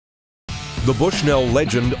The Bushnell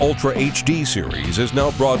Legend Ultra HD series is now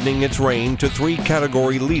broadening its range to 3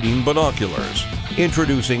 category-leading binoculars.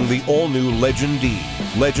 Introducing the all-new Legend D,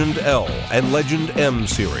 Legend L, and Legend M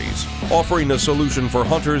series, offering a solution for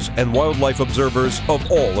hunters and wildlife observers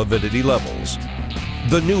of all avidity levels.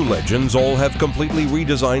 The new Legends all have completely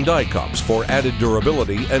redesigned eye cups for added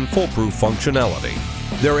durability and foolproof functionality.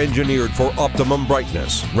 They're engineered for optimum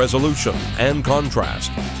brightness, resolution, and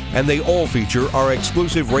contrast, and they all feature our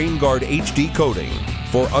exclusive RainGuard HD coating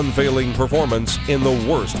for unfailing performance in the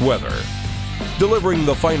worst weather. Delivering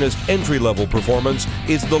the finest entry-level performance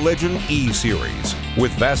is the Legend E series,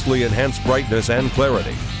 with vastly enhanced brightness and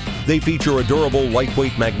clarity. They feature a durable,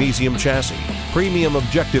 lightweight magnesium chassis, premium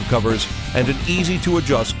objective covers, and an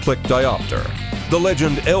easy-to-adjust click diopter. The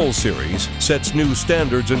Legend L series sets new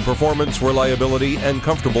standards in performance, reliability, and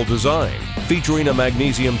comfortable design, featuring a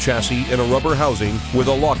magnesium chassis in a rubber housing with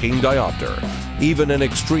a locking diopter. Even in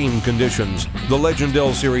extreme conditions, the Legend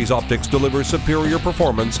L series optics deliver superior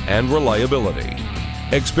performance and reliability.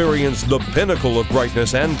 Experience the pinnacle of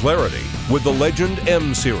brightness and clarity with the Legend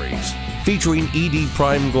M series, featuring ED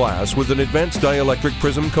Prime glass with an advanced dielectric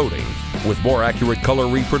prism coating with more accurate color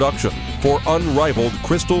reproduction for unrivaled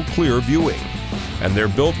crystal clear viewing. And they're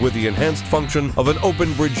built with the enhanced function of an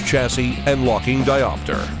open bridge chassis and locking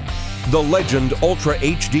diopter. The Legend Ultra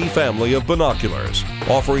HD family of binoculars,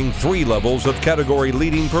 offering 3 levels of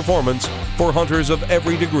category-leading performance for hunters of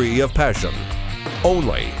every degree of passion.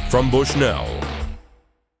 Only from Bushnell.